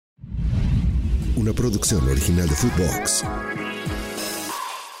una producción original de Footbox.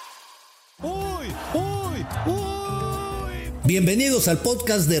 Bienvenidos al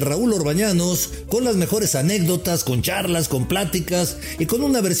podcast de Raúl Orbañanos, con las mejores anécdotas, con charlas, con pláticas y con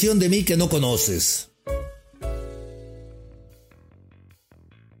una versión de mí que no conoces.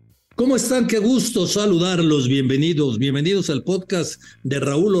 ¿Cómo están? Qué gusto saludarlos. Bienvenidos al podcast de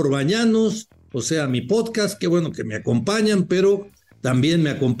Raúl Orbañanos, o sea, mi podcast. Qué bueno que me acompañan, pero también me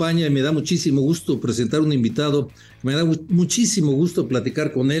acompaña y me da muchísimo gusto presentar un invitado. Me da muchísimo gusto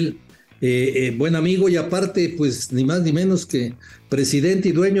platicar con él. Buen amigo y aparte, pues ni más ni menos que presidente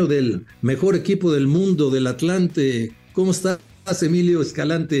y dueño del mejor equipo del mundo, del Atlante. ¿Cómo estás, Emilio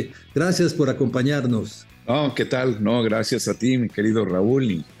Escalante? Gracias por acompañarnos. No, ¿qué tal? No, gracias a ti, mi querido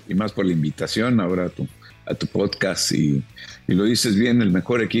Raúl, y más por la invitación ahora a tu podcast. Y lo dices bien, el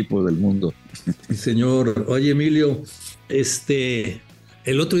mejor equipo del mundo. Sí, señor. Oye, Emilio,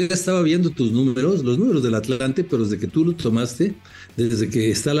 el otro día estaba viendo tus números, los números del Atlante, pero desde que tú lo tomaste, desde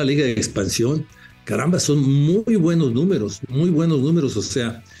que está la Liga de Expansión, caramba, son muy buenos números, o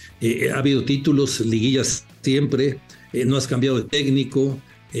sea, ha habido títulos, liguillas siempre, no has cambiado de técnico,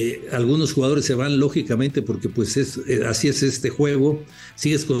 algunos jugadores se van lógicamente porque pues así es este juego,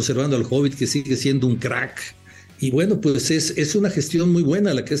 sigues conservando al Hobbit que sigue siendo un crack, y bueno, pues es una gestión muy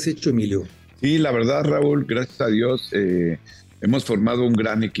buena la que has hecho, Emilio. Sí, la verdad, Raúl, gracias a Dios, hemos formado un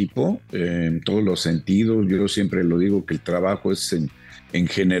gran equipo en todos los sentidos. Yo siempre lo digo que el trabajo es en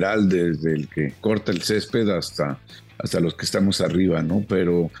general, desde el que corta el césped hasta los que estamos arriba, ¿no?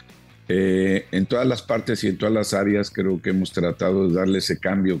 Pero en todas las partes y en todas las áreas creo que hemos tratado de darle ese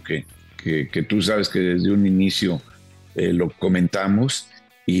cambio que tú sabes que desde un inicio lo comentamos.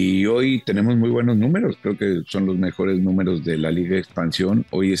 Y hoy tenemos muy buenos números, creo que son los mejores números de la Liga de Expansión.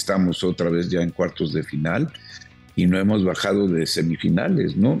 Hoy estamos otra vez ya en cuartos de final y no hemos bajado de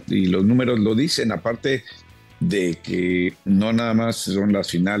semifinales, ¿no? Y los números lo dicen, aparte de que no nada más son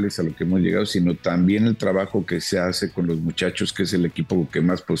las finales a lo que hemos llegado, sino también el trabajo que se hace con los muchachos, que es el equipo que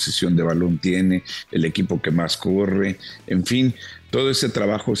más posesión de balón tiene, el equipo que más corre, en fin, todo ese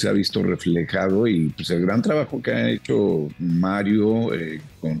trabajo se ha visto reflejado y pues el gran trabajo que ha hecho Mario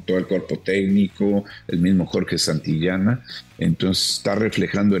con todo el cuerpo técnico, el mismo Jorge Santillana, entonces está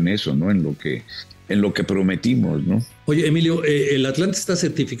reflejando en eso, ¿no? En lo que prometimos, ¿no? Oye, Emilio, ¿el Atlante está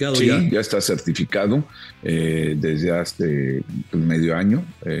certificado ya? Sí, ya está certificado desde hace medio año.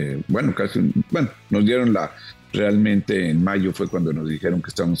 Nos dieron realmente en mayo fue cuando nos dijeron que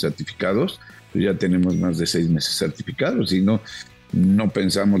estamos certificados, pues ya tenemos más de 6 meses certificados y no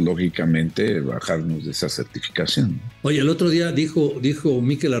pensamos lógicamente bajarnos de esa certificación. Oye, el otro día dijo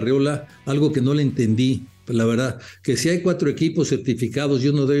Mikel Arriola algo que no le entendí, la verdad, que si hay 4 equipos certificados y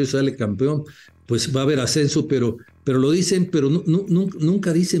uno de ellos sale campeón, pues va a haber ascenso, pero lo dicen, pero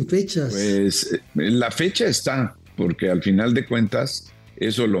nunca dicen fechas. Pues la fecha está, porque al final de cuentas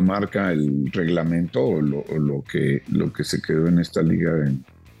eso lo marca el reglamento o lo que se quedó en esta liga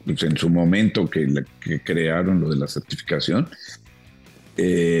en su momento que crearon lo de la certificación.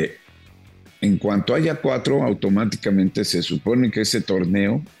 En cuanto haya 4, automáticamente se supone que ese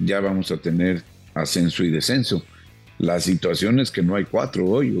torneo ya vamos a tener ascenso y descenso. La situación es que no hay 4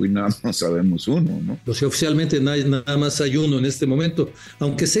 hoy nada más sabemos 1, ¿no? O sea, oficialmente nada más hay 1 en este momento,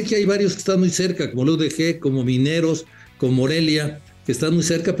 aunque sé que hay varios que están muy cerca, como el UDG, como Mineros, como Morelia, que están muy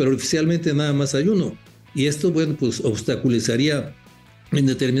cerca, pero oficialmente nada más hay 1. Y esto, bueno, pues obstaculizaría en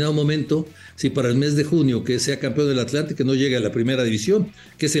determinado momento, si para el mes de junio que sea campeón del Atlante, que no llegue a la primera división,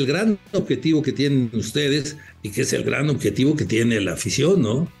 que es el gran objetivo que tienen ustedes y que es el gran objetivo que tiene la afición,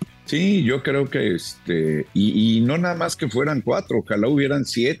 ¿no? Sí, yo creo que y no nada más que fueran 4, ojalá hubieran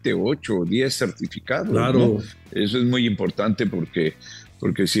 7, 8, 10 certificados. Claro. ¿No? Eso es muy importante porque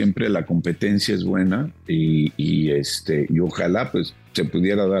siempre la competencia es buena y ojalá pues se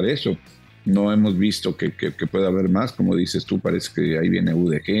pudiera dar eso. No hemos visto que pueda haber más, como dices tú, parece que ahí viene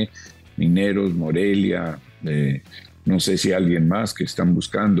UDG, Mineros, Morelia, no sé si alguien más que están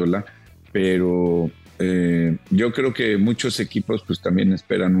buscándola, pero yo creo que muchos equipos pues también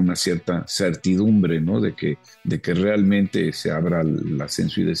esperan una cierta certidumbre, ¿no? De que realmente se abra el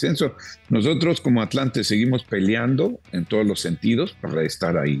ascenso y descenso. Nosotros como Atlante seguimos peleando en todos los sentidos para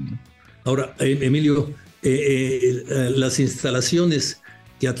estar ahí, ¿no? Ahora, Emilio, las instalaciones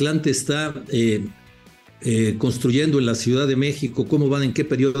que Atlante está construyendo en la Ciudad de México, ¿cómo van? ¿En qué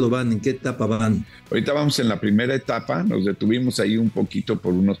periodo van? ¿En qué etapa van? Ahorita vamos en la primera etapa, nos detuvimos ahí un poquito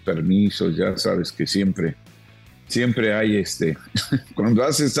por unos permisos, ya sabes que siempre hay cuando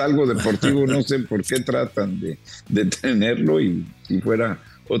haces algo deportivo no sé por qué tratan de tenerlo y si fuera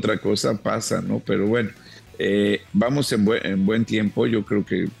otra cosa pasa, ¿no? Pero bueno, Vamos en buen tiempo. Yo creo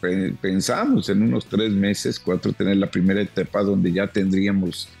que pensamos en unos 3 meses, 4, tener la primera etapa donde ya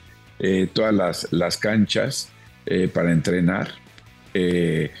tendríamos todas las canchas para entrenar,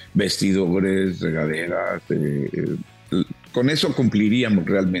 vestidores, regaderas. Con eso cumpliríamos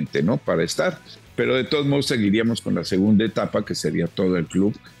realmente, ¿no? Para estar. Pero de todos modos seguiríamos con la segunda etapa, que sería todo el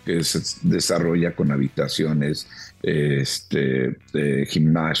club, que se desarrolla con habitaciones,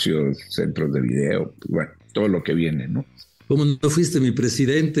 gimnasios, centros de video, bueno, todo lo que viene, ¿no? ¿Cómo no fuiste mi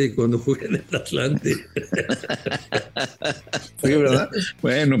presidente cuando jugué en el Atlante? Sí, ¿verdad?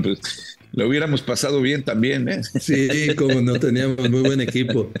 Bueno, pues lo hubiéramos pasado bien también, ¿eh? Sí, como no, teníamos muy buen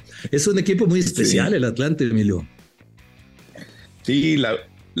equipo. Es un equipo muy especial, sí. El Atlante, Emilio. Sí,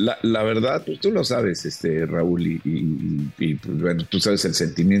 la verdad, pues tú lo sabes, Raúl, y pues, bueno, tú sabes el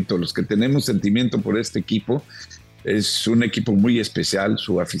sentimiento. Los que tenemos sentimiento por este equipo, es un equipo muy especial,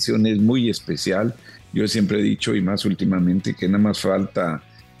 su afición es muy especial. Yo siempre he dicho, y más últimamente, que nada más falta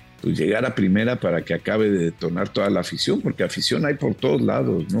pues, llegar a primera para que acabe de detonar toda la afición, porque afición hay por todos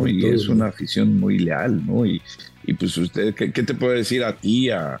lados, ¿no? Y es una afición muy leal, ¿no? Y pues usted, ¿qué te puedo decir a ti,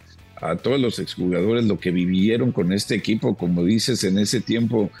 a todos los exjugadores, lo que vivieron con este equipo? Como dices, en ese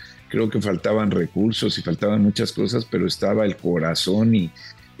tiempo creo que faltaban recursos y faltaban muchas cosas, pero estaba el corazón y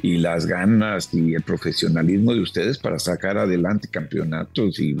las ganas y el profesionalismo de ustedes para sacar adelante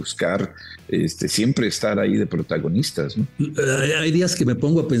campeonatos y buscar siempre estar ahí de protagonistas, ¿no? Hay días que me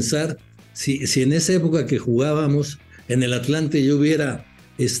pongo a pensar si en esa época que jugábamos en el Atlante yo hubiera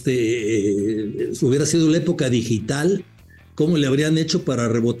sido la época digital, ¿cómo le habrían hecho para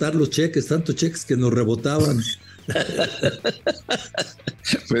rebotar los cheques? Tantos cheques que nos rebotaban.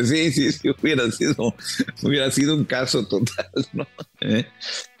 Pues sí, hubiera sido un caso total, ¿no?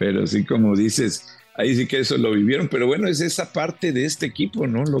 Pero sí, como dices, ahí sí que eso lo vivieron, pero bueno, es esa parte de este equipo,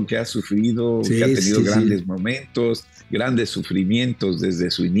 ¿no? Lo que ha sufrido, sí, que ha tenido grandes momentos, grandes sufrimientos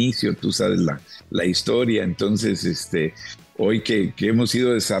desde su inicio, tú sabes la historia. Entonces, hoy que hemos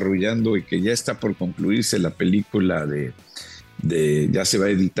ido desarrollando y que ya está por concluirse la película ya se va a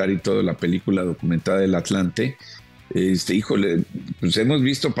editar y todo, la película documentada del Atlante. Híjole, pues hemos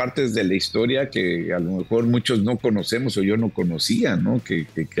visto partes de la historia que a lo mejor muchos no conocemos o yo no conocía, ¿no? Que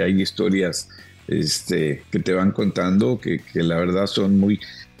hay historias que te van contando que la verdad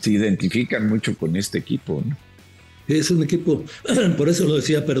se identifican mucho con este equipo, ¿no? Es un equipo, por eso lo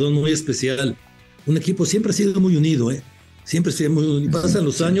decía, perdón, muy especial. Un equipo siempre ha sido muy unido, ¿eh? Siempre ha sido muy unido. Pasan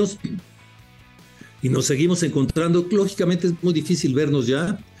los años y nos seguimos encontrando. Lógicamente es muy difícil vernos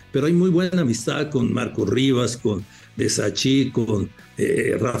ya, pero hay muy buena amistad con Marco Rivas, con Besachí, con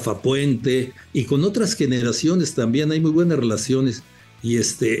Rafa Puente y con otras generaciones también. Hay muy buenas relaciones y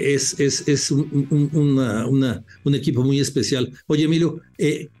es un equipo muy especial. Oye, Emilio,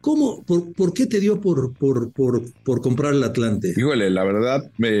 ¿por qué te dio por comprar el Atlante? Híjole, la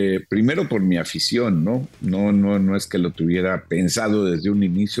verdad, primero por mi afición, ¿no? No es que lo tuviera pensado desde un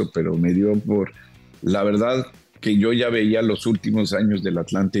inicio, pero me dio por, la verdad, que yo ya veía los últimos años del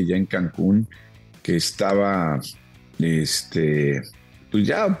Atlante ya en Cancún, que estaba pues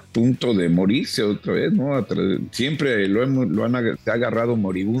ya a punto de morirse otra vez, ¿no? Siempre se ha agarrado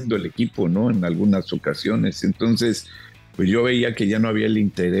moribundo el equipo, ¿no? En algunas ocasiones. Entonces, pues yo veía que ya no había el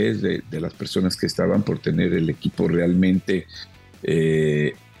interés de las personas que estaban por tener el equipo realmente,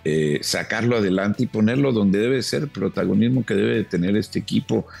 sacarlo adelante y ponerlo donde debe ser, el protagonismo que debe de tener este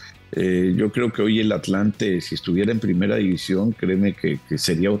equipo. Yo creo que hoy el Atlante, si estuviera en primera división, créeme que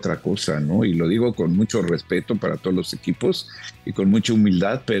sería otra cosa, ¿no? Y lo digo con mucho respeto para todos los equipos y con mucha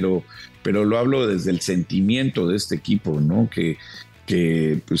humildad, pero lo hablo desde el sentimiento de este equipo, ¿no? Que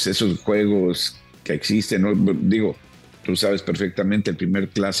pues esos juegos que existen, ¿no? Digo, tú sabes perfectamente, el primer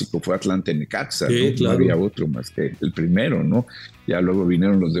clásico fue Atlante-Necaxa, sí, ¿no? Claro. No había otro más que el primero, ¿no? Ya luego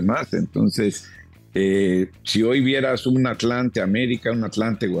vinieron los demás, entonces... si hoy vieras un Atlante América, un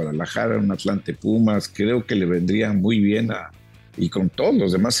Atlante Guadalajara, un Atlante Pumas, creo que le vendría muy bien y con todos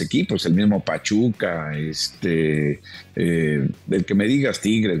los demás equipos, el mismo Pachuca, el que me digas,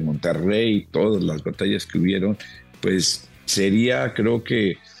 Tigres, Monterrey, todas las batallas que hubieron, pues sería, creo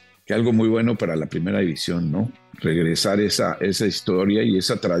que algo muy bueno para la primera división, ¿no? Regresar esa historia y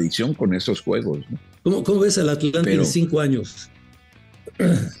esa tradición con esos juegos, ¿no? ¿Cómo ves al Atlante en 5 años?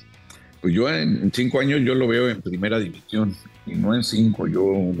 Pues yo en 5 años yo lo veo en primera división y no en 5. Yo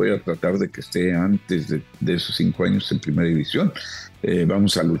voy a tratar de que esté antes de esos 5 años en primera división.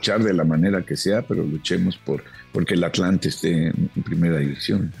 Vamos a luchar de la manera que sea, pero luchemos porque el Atlante esté en primera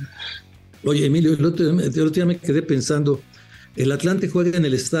división. Oye, Emilio, el otro día me quedé pensando, el Atlante juega en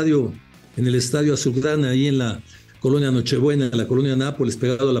el estadio Azulgrana, ahí en la Colonia Nochebuena, la Colonia Nápoles,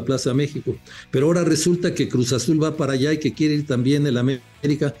 pegado a la Plaza México. Pero ahora resulta que Cruz Azul va para allá y que quiere ir también el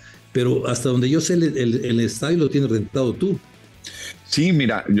América, pero hasta donde yo sé, el estadio lo tienes rentado tú. Sí,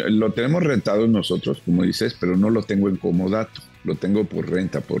 mira, lo tenemos rentado nosotros, como dices, pero no lo tengo en comodato, lo tengo por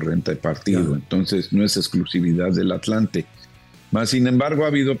renta de partido, claro. Entonces no es exclusividad del Atlante. Más sin embargo, ha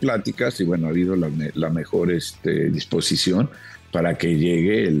habido pláticas y bueno, ha habido la mejor disposición para que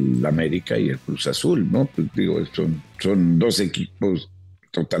llegue el América y el Cruz Azul, ¿no? Pues digo, son dos equipos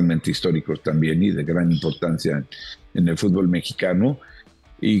totalmente históricos también y de gran importancia en el fútbol mexicano.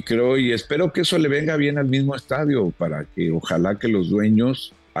 Y creo y espero que eso le venga bien al mismo estadio para que ojalá que los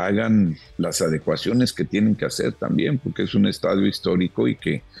dueños hagan las adecuaciones que tienen que hacer también, porque es un estadio histórico y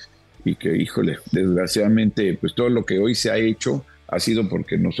que híjole, desgraciadamente, pues todo lo que hoy se ha hecho ha sido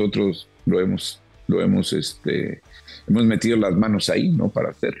porque nosotros hemos metido las manos ahí, ¿no? Para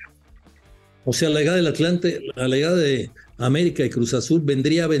hacerlo. O sea, la llegada del Atlante, la llegada de América y Cruz Azul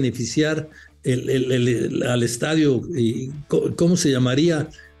vendría a beneficiar al estadio, ¿cómo se llamaría?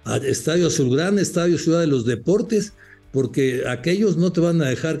 Estadio Azulgrana, Estadio Ciudad de los Deportes, porque aquellos no te van a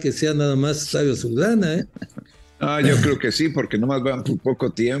dejar que sea nada más Estadio Azulgrana, ¿eh? Yo creo que sí, porque nomás van por poco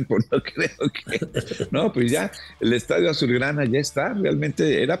tiempo, no creo que... No, pues ya, el Estadio Azulgrana ya está,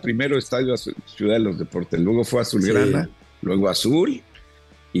 realmente era primero Estadio Ciudad de los Deportes, luego fue Azulgrana, sí. Luego Azul,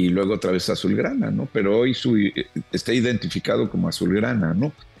 y luego otra vez Azulgrana, ¿no? Pero hoy está identificado como Azulgrana,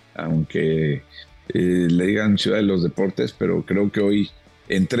 ¿no? Aunque le digan Ciudad de los Deportes, pero creo que hoy,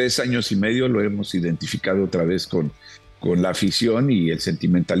 en 3 años y medio, lo hemos identificado otra vez con la afición y el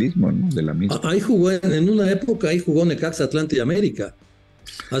sentimentalismo, ¿no? De la misma. Ahí jugó, en una época, ahí jugó Necaxa, Atlante y América.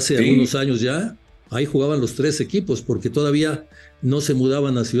 Hace algunos años ya, ahí jugaban los 3 equipos, porque todavía no se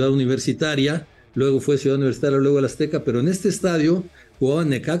mudaban a Ciudad Universitaria, luego fue Ciudad Universitaria, luego el Azteca, pero en este estadio jugaban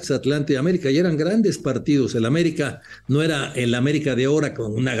Necaxa, Atlante y América, y eran grandes partidos. El América no era el América de ahora,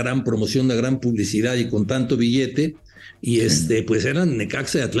 con una gran promoción, una gran publicidad y con tanto billete, y pues eran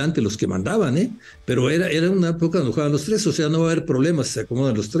Necaxa y Atlante los que mandaban, ¿eh? Pero era una época donde jugaban los 3, o sea, no va a haber problemas si se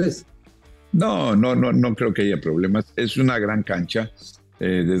acomodan los 3. No creo que haya problemas. Es una gran cancha.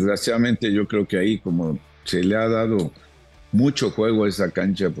 Desgraciadamente yo creo que ahí como se le ha dado mucho juego a esa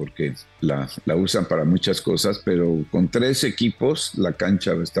cancha porque la usan para muchas cosas, pero con 3 equipos la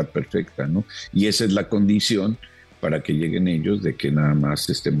cancha va a estar perfecta, ¿no? Y esa es la condición para que lleguen ellos de que nada más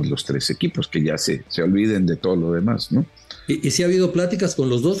estemos los 3 equipos, que ya se olviden de todo lo demás, ¿no? ¿Y si ha habido pláticas con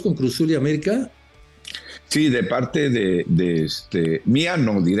los dos, con Cruz Azul y América? Sí, de parte de mía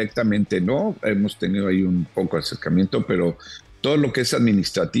no, directamente no, hemos tenido ahí un poco de acercamiento, pero todo lo que es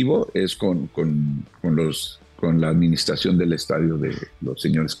administrativo es con la administración del estadio de los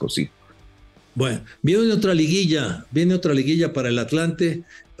señores Cosí. Bueno, viene otra liguilla para el Atlante,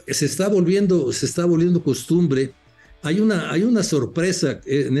 se está volviendo costumbre. Hay una sorpresa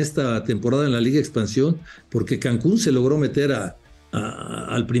en esta temporada en la Liga Expansión, porque Cancún se logró meter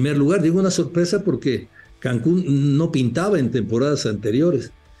al primer lugar. Digo una sorpresa porque Cancún no pintaba en temporadas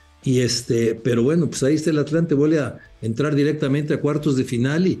anteriores. Pero bueno, pues ahí está el Atlante, vuelve a entrar directamente a cuartos de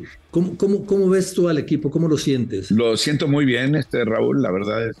final. ¿Y cómo ves tú al equipo? ¿Cómo lo sientes? Lo siento muy bien, Raúl. La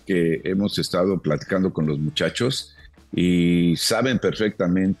verdad es que hemos estado platicando con los muchachos y saben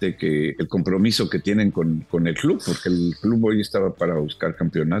perfectamente que el compromiso que tienen con el club, porque el club hoy estaba para buscar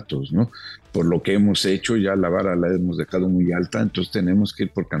campeonatos, ¿no? Por lo que hemos hecho, ya la vara la hemos dejado muy alta, entonces tenemos que ir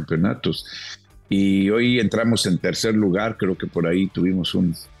por campeonatos. Y hoy entramos en tercer lugar, creo que por ahí tuvimos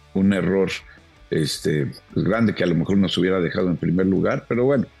un error grande que a lo mejor nos hubiera dejado en primer lugar, pero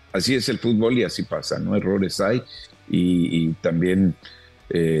bueno, así es el fútbol y así pasa, ¿no? Errores hay y también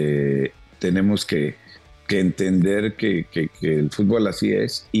tenemos que entender que el fútbol así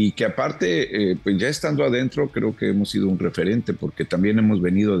es y que aparte, pues ya estando adentro, creo que hemos sido un referente porque también hemos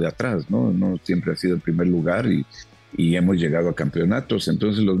venido de atrás, ¿no? No siempre ha sido el primer lugar y hemos llegado a campeonatos.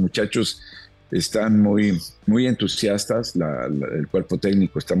 Entonces los muchachos están muy, muy entusiastas, el cuerpo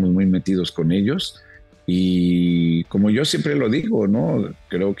técnico estamos muy metidos con ellos y como yo siempre lo digo, ¿no?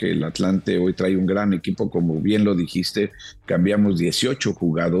 Creo que el Atlante hoy trae un gran equipo, como bien lo dijiste, cambiamos 18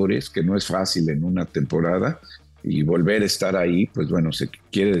 jugadores, que no es fácil en una temporada, y volver a estar ahí, pues bueno, se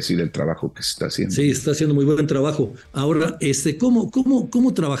quiere decir el trabajo que se está haciendo. Sí, está haciendo muy buen trabajo. Ahora,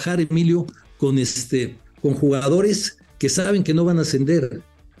 ¿cómo trabajar, Emilio, con jugadores que saben que no van a ascender?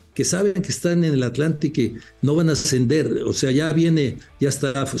 Que saben que están en el Atlante y que no van a ascender, o sea, ya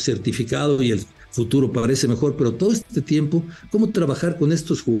está certificado y futuro parece mejor, pero todo este tiempo, ¿cómo trabajar con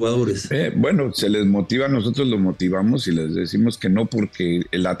estos jugadores? Bueno, se les motiva, nosotros los motivamos y les decimos que no porque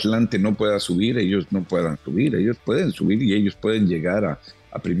el Atlante no pueda subir, ellos no puedan subir, ellos pueden subir y ellos pueden llegar a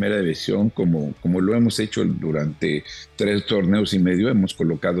Primera División como lo hemos hecho durante 3 torneos y medio, hemos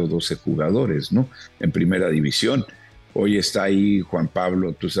colocado 12 jugadores, ¿no? En Primera División. Hoy está ahí Juan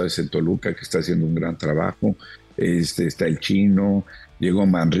Pablo, tú sabes, en Toluca, que está haciendo un gran trabajo. Está el Chino, llegó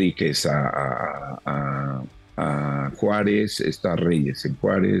Manríquez a Juárez, está Reyes en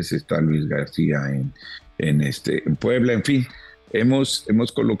Juárez, está Luis García en Puebla, en fin. Hemos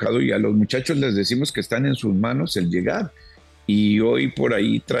colocado y a los muchachos les decimos que están en sus manos el llegar. Y hoy por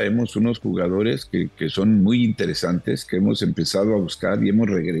ahí traemos unos jugadores que son muy interesantes, que hemos empezado a buscar y hemos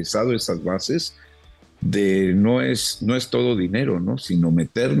regresado a esas bases de no es todo dinero, ¿no? Sino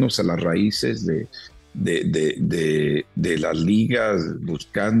meternos a las raíces de las ligas,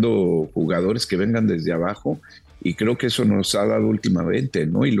 buscando jugadores que vengan desde abajo, y creo que eso nos ha dado últimamente,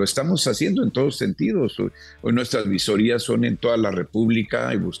 ¿no? Y lo estamos haciendo en todos sentidos. Hoy nuestras visorías son en toda la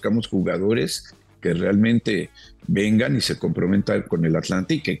República y buscamos jugadores que realmente vengan y se comprometan con el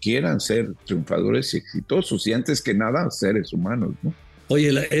Atlante y que quieran ser triunfadores y exitosos, y antes que nada, seres humanos, ¿no?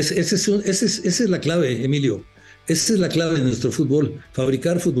 Oye, esa es la clave, Emilio. Esa es la clave de nuestro fútbol,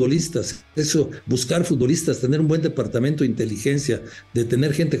 fabricar futbolistas, eso, buscar futbolistas, tener un buen departamento de inteligencia, de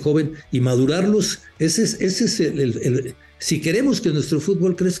tener gente joven y madurarlos. Ese es si queremos que nuestro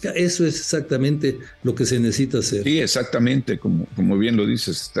fútbol crezca, eso es exactamente lo que se necesita hacer. Sí, exactamente, como bien lo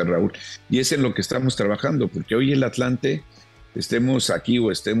dices, Raúl. Y es en lo que estamos trabajando, porque hoy el Atlante, estemos aquí o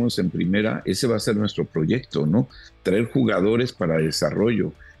estemos en Primera, ese va a ser nuestro proyecto, ¿no? Traer jugadores para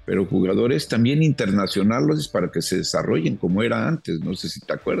desarrollo, pero jugadores también internacionales para que se desarrollen como era antes. No sé si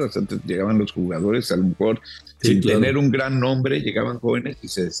te acuerdas, antes llegaban los jugadores a lo mejor sin tener un gran nombre, llegaban jóvenes y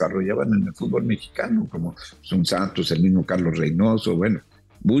se desarrollaban en el fútbol mexicano, como son Santos, el mismo Carlos Reynoso, bueno,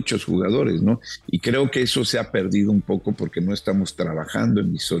 muchos jugadores, ¿no? Y creo que eso se ha perdido un poco porque no estamos trabajando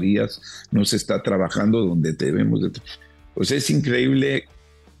en visorías, no se está trabajando donde debemos de... Pues es increíble,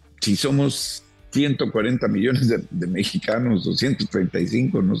 si somos 140 millones de mexicanos,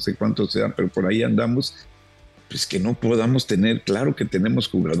 235, no sé cuántos sean, pero por ahí andamos, pues que no podamos tener, claro que tenemos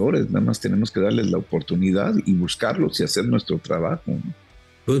jugadores, nada más tenemos que darles la oportunidad y buscarlos y hacer nuestro trabajo, ¿no?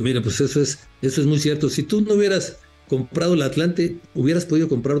 Pues mira, pues eso es muy cierto. Si tú no hubieras comprado el Atlante, ¿hubieras podido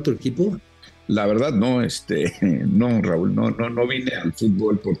comprar otro equipo? La verdad no, no, Raúl, no vine al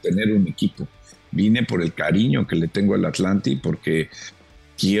fútbol por tener un equipo. Vine por el cariño que le tengo al Atlante y porque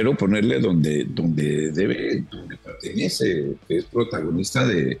quiero ponerle donde pertenece, que es protagonista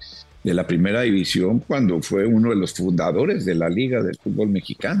de la Primera División cuando fue uno de los fundadores de la Liga del Fútbol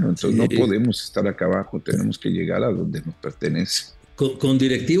Mexicano. Entonces no podemos estar acá abajo, tenemos que llegar a donde nos pertenece. Con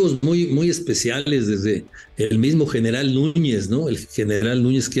directivos muy, muy especiales, desde el mismo General Núñez, ¿no? El General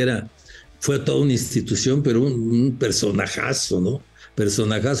Núñez fue toda una institución, pero un personajazo, ¿no?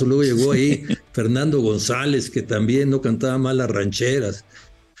 Personajazo. Luego llegó ahí Fernando González, que también no cantaba mal las rancheras.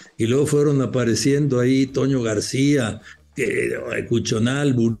 Y luego fueron apareciendo ahí Toño García,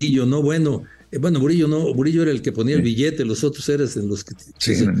 Cuchonal, Burillo, ¿no, bueno, Burillo no, Burillo era el que ponía el billete, los otros eran en los que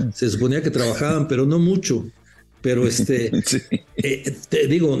se suponía que trabajaban, pero no mucho. Pero te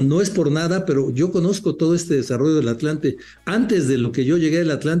digo, no es por nada, pero yo conozco todo este desarrollo del Atlante. Antes de lo que yo llegué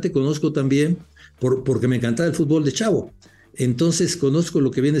al Atlante, conozco también, porque me encantaba el fútbol de chavo. Entonces conozco lo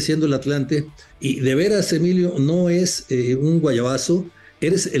que viene siendo el Atlante, y de veras, Emilio, no es un guayabazo,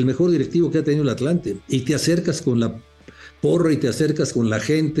 eres el mejor directivo que ha tenido el Atlante, y te acercas con la porra y te acercas con la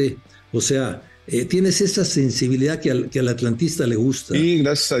gente, o sea, tienes esa sensibilidad que al atlantista le gusta. Sí,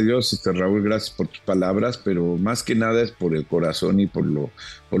 gracias a Dios, Raúl, gracias por tus palabras, pero más que nada es por el corazón y por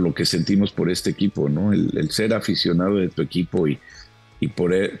lo que sentimos por este equipo, ¿no? El ser aficionado de tu equipo y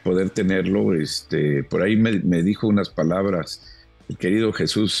poder tenerlo. Por ahí me dijo unas palabras el querido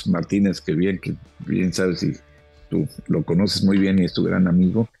Jesús Martínez, que bien sabes, y tú lo conoces muy bien y es tu gran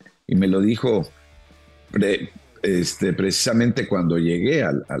amigo, y me lo dijo precisamente cuando llegué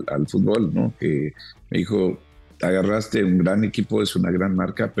al fútbol, ¿no? Que me dijo, agarraste un gran equipo, es una gran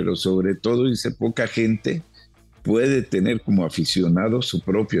marca, pero sobre todo, dice, poca gente puede tener como aficionado su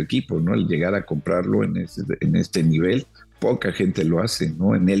propio equipo, ¿no? Al llegar a comprarlo en este nivel, poca gente lo hace,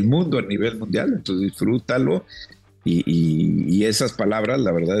 ¿no? En el mundo, a nivel mundial, entonces disfrútalo, y esas palabras,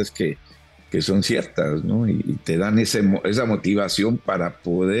 la verdad es que son ciertas, ¿no? Y te dan esa motivación para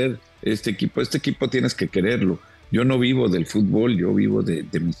poder, este equipo tienes que quererlo. Yo no vivo del fútbol, yo vivo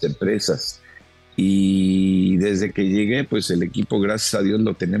de mis empresas, Y desde que llegué, pues el equipo, gracias a Dios,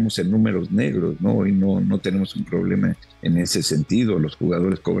 lo tenemos en números negros, ¿no? Hoy no tenemos un problema en ese sentido. Los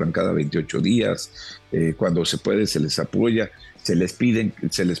jugadores cobran cada 28 días, cuando se puede se les apoya, se les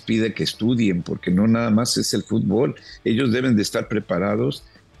pide que estudien, porque no nada más es el fútbol. Ellos deben de estar preparados,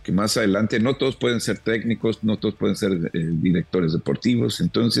 que más adelante no todos pueden ser técnicos, no todos pueden ser directores deportivos,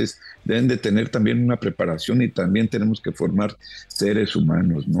 entonces deben de tener también una preparación y también tenemos que formar seres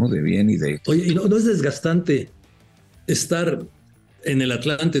humanos, ¿no? De bien y de... Oye, ¿y no es desgastante estar en el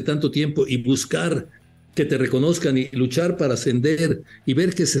Atlante tanto tiempo y buscar que te reconozcan y luchar para ascender y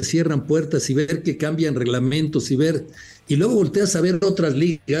ver que se cierran puertas y ver que cambian reglamentos y luego volteas a ver otras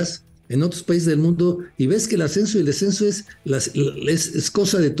ligas en otros países del mundo y ves que el ascenso y el descenso es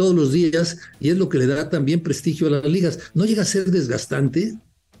cosa de todos los días y es lo que le da también prestigio a las ligas? ¿No llega a ser desgastante?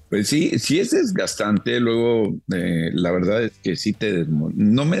 Pues sí, sí es desgastante. Luego, la verdad es que sí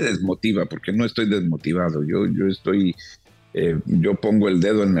no me desmotiva, porque no estoy desmotivado. Yo pongo el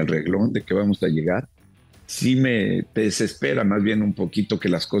dedo en el renglón de que vamos a llegar. Sí me desespera más bien un poquito que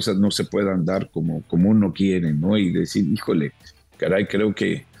las cosas no se puedan dar como uno quiere, ¿no? Y decir, híjole, caray, creo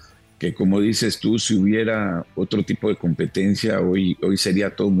que como dices tú, si hubiera otro tipo de competencia, hoy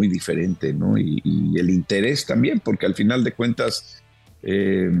sería todo muy diferente, ¿no? Y el interés también, porque al final de cuentas,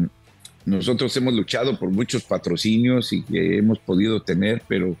 nosotros hemos luchado por muchos patrocinios y que hemos podido tener,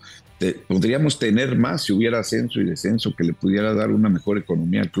 pero podríamos tener más si hubiera ascenso y descenso, que le pudiera dar una mejor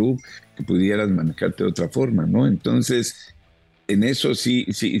economía al club, que pudieras manejarte de otra forma, ¿no? Entonces, en eso sí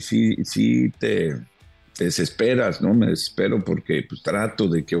te desesperas, ¿no? Me desespero porque pues trato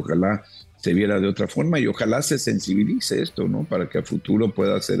de que ojalá se viera de otra forma y ojalá se sensibilice esto, ¿no? Para que a futuro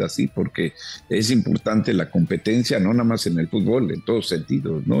pueda ser así, porque es importante la competencia, no nada más en el fútbol, en todos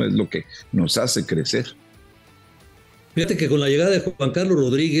sentidos, ¿no? Es lo que nos hace crecer. Fíjate que con la llegada de Juan Carlos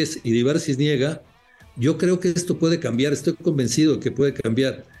Rodríguez y de Ibar Cisniega, yo creo que esto puede cambiar, estoy convencido de que puede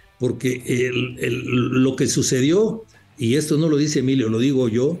cambiar, porque lo que sucedió, y esto no lo dice Emilio, lo digo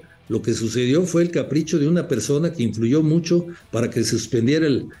yo, lo que sucedió fue el capricho de una persona que influyó mucho para que se suspendiera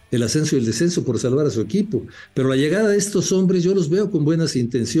el ascenso y el descenso por salvar a su equipo. Pero la llegada de estos hombres yo los veo con buenas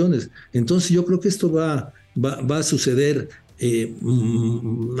intenciones. Entonces yo creo que esto va a suceder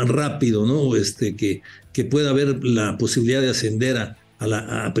rápido, ¿no? Que pueda haber la posibilidad de ascender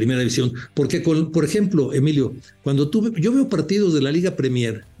a Primera División. Porque, por ejemplo, Emilio, yo veo partidos de la Liga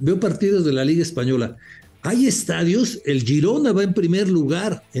Premier, veo partidos de la Liga Española. Hay estadios, el Girona va en primer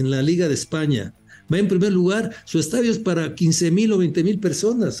lugar en la Liga de España, va en primer lugar, su estadio es para 15,000 o 20,000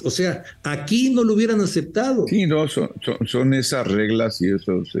 personas, o sea, aquí no lo hubieran aceptado. Sí, no, son esas reglas y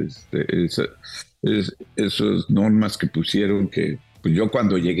esas normas que pusieron que pues yo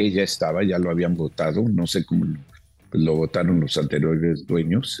cuando llegué ya lo habían votado, no sé cómo lo votaron los anteriores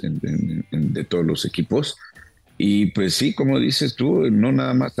dueños de todos los equipos. Y pues sí, como dices tú, no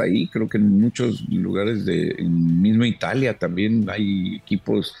nada más ahí, creo que en muchos lugares en mismo Italia también hay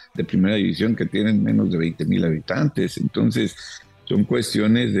equipos de primera división que tienen menos de 20,000 habitantes. Entonces, son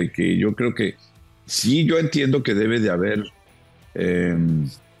cuestiones de que yo creo que sí, yo entiendo que debe de haber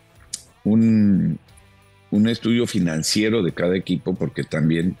un estudio financiero de cada equipo, porque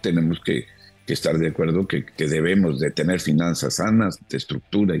también tenemos que estar de acuerdo que debemos de tener finanzas sanas, de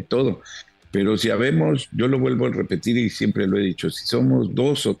estructura y todo. Pero si habemos, yo lo vuelvo a repetir y siempre lo he dicho, si somos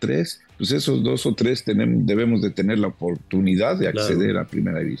 2 o 3, pues esos 2 o 3 debemos de tener la oportunidad de acceder a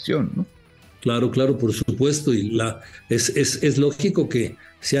Primera División, ¿no? Claro, por supuesto, y es lógico que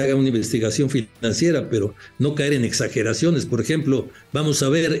se haga una investigación financiera, pero no caer en exageraciones. Por ejemplo, vamos a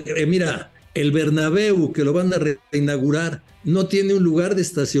ver, mira, el Bernabéu, que lo van a reinaugurar, no tiene un lugar de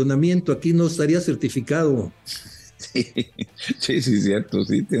estacionamiento, aquí no estaría certificado. Sí, cierto,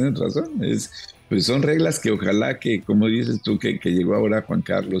 sí, tienes razón. Pues son reglas que ojalá que, como dices tú, que llegó ahora Juan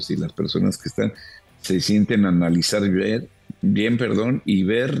Carlos y las personas que están, se sienten a analizar bien, y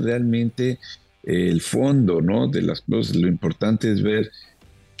ver realmente el fondo, ¿no? De las cosas. Lo importante es ver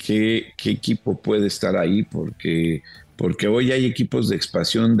qué equipo puede estar ahí, porque hoy hay equipos de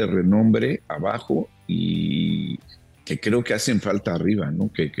expansión de renombre abajo y que creo que hacen falta arriba,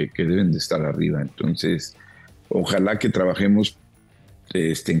 ¿no? Que deben de estar arriba. Entonces, ojalá que trabajemos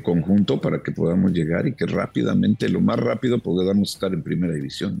en conjunto para que podamos llegar y que rápidamente, lo más rápido, podamos estar en Primera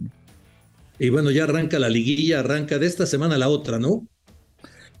División, ¿no? Y bueno, ya arranca la liguilla, arranca de esta semana a la otra, ¿no?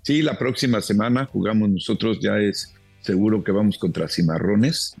 Sí, la próxima semana jugamos nosotros, ya es seguro que vamos contra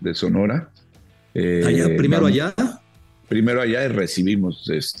Cimarrones de Sonora. Primero allá. Primero allá y recibimos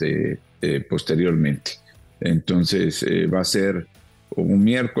posteriormente. Entonces va a ser un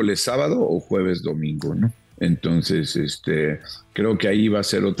miércoles, sábado o jueves, domingo, ¿no? Entonces creo que ahí va a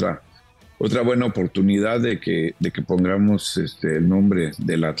ser otra buena oportunidad de que pongamos el nombre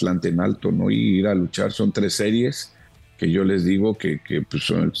del Atlante en alto, ¿no? Y ir a luchar. Son 3 series que yo les digo que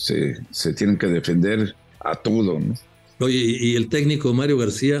pues se tienen que defender a todo, ¿no? Oye, y el técnico Mario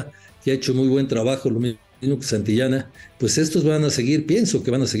García, que ha hecho muy buen trabajo, lo mismo que Santillana, pues estos van a seguir, pienso que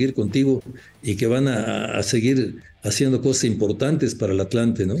van a seguir contigo y que van a seguir haciendo cosas importantes para el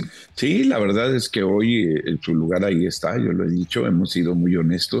Atlante, ¿no? Sí, la verdad es que hoy su lugar ahí está, yo lo he dicho, hemos sido muy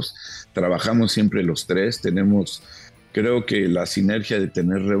honestos, trabajamos siempre los 3, tenemos, creo que la sinergia de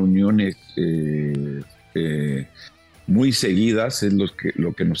tener reuniones muy seguidas es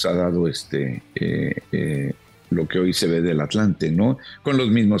lo que nos ha dado lo que hoy se ve del Atlante, ¿no? Con los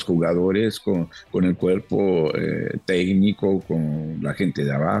mismos jugadores, con el cuerpo técnico, con la gente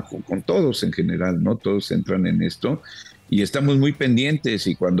de abajo, con todos en general, ¿no? Todos entran en esto y estamos muy pendientes,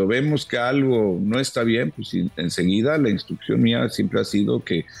 y cuando vemos que algo no está bien, pues enseguida la instrucción mía siempre ha sido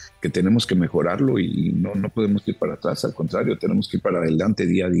que tenemos que mejorarlo y no podemos ir para atrás, al contrario, tenemos que ir para adelante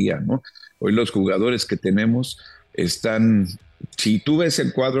día a día, ¿no? Hoy los jugadores que tenemos están, si tú ves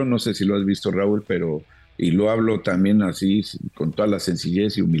el cuadro, no sé si lo has visto, Raúl, pero, y lo hablo también así, con toda la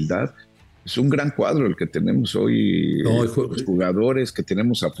sencillez y humildad, es un gran cuadro el que tenemos hoy, los jugadores que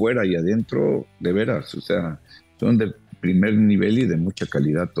tenemos afuera y adentro, de veras, o sea, son de primer nivel y de mucha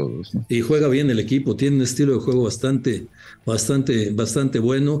calidad todos, ¿no? Y juega bien el equipo, tiene un estilo de juego bastante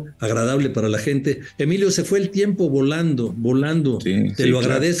bueno, agradable para la gente. Emilio, se fue el tiempo volando. Sí, te lo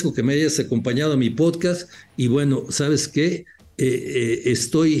agradezco que me hayas acompañado a mi podcast, y bueno, ¿sabes qué?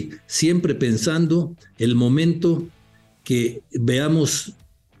 Estoy siempre pensando el momento que veamos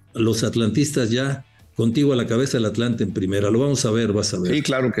a los atlantistas ya contigo a la cabeza del Atlante en primera. Lo vamos a ver, vas a ver. Sí,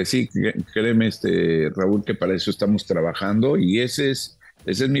 claro que sí. Créeme, Raúl, que para eso estamos trabajando, y ese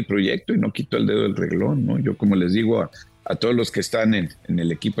es mi proyecto, y no quito el dedo del renglón, ¿no? Yo, como les digo a todos los que están en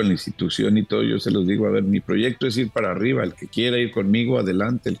el equipo, en la institución y todo, yo se los digo, a ver, mi proyecto es ir para arriba. El que quiera ir conmigo,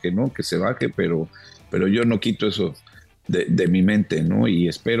 adelante. El que no, que se baje, pero yo no quito eso de mi mente, ¿no? Y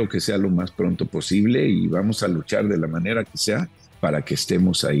espero que sea lo más pronto posible, y vamos a luchar de la manera que sea para que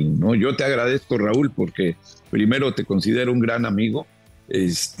estemos ahí, ¿no? Yo te agradezco, Raúl, porque primero te considero un gran amigo,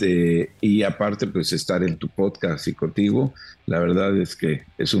 y aparte, pues, estar en tu podcast y contigo, la verdad es que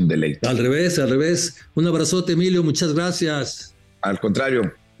es un deleite. Al revés. Un abrazote, Emilio, muchas gracias. Al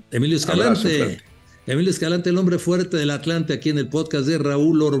contrario. Emilio Escalante. Emilio Escalante, el hombre fuerte del Atlante, aquí en el podcast de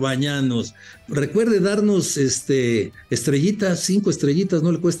Raúl Orbañanos. Recuerde darnos estrellitas, 5 estrellitas,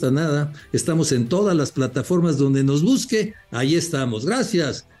 no le cuesta nada. Estamos en todas las plataformas donde nos busque, ahí estamos.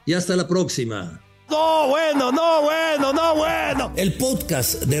 Gracias y hasta la próxima. No bueno. El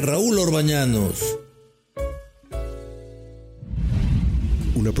podcast de Raúl Orbañanos.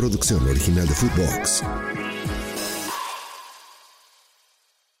 Una producción original de Footbox.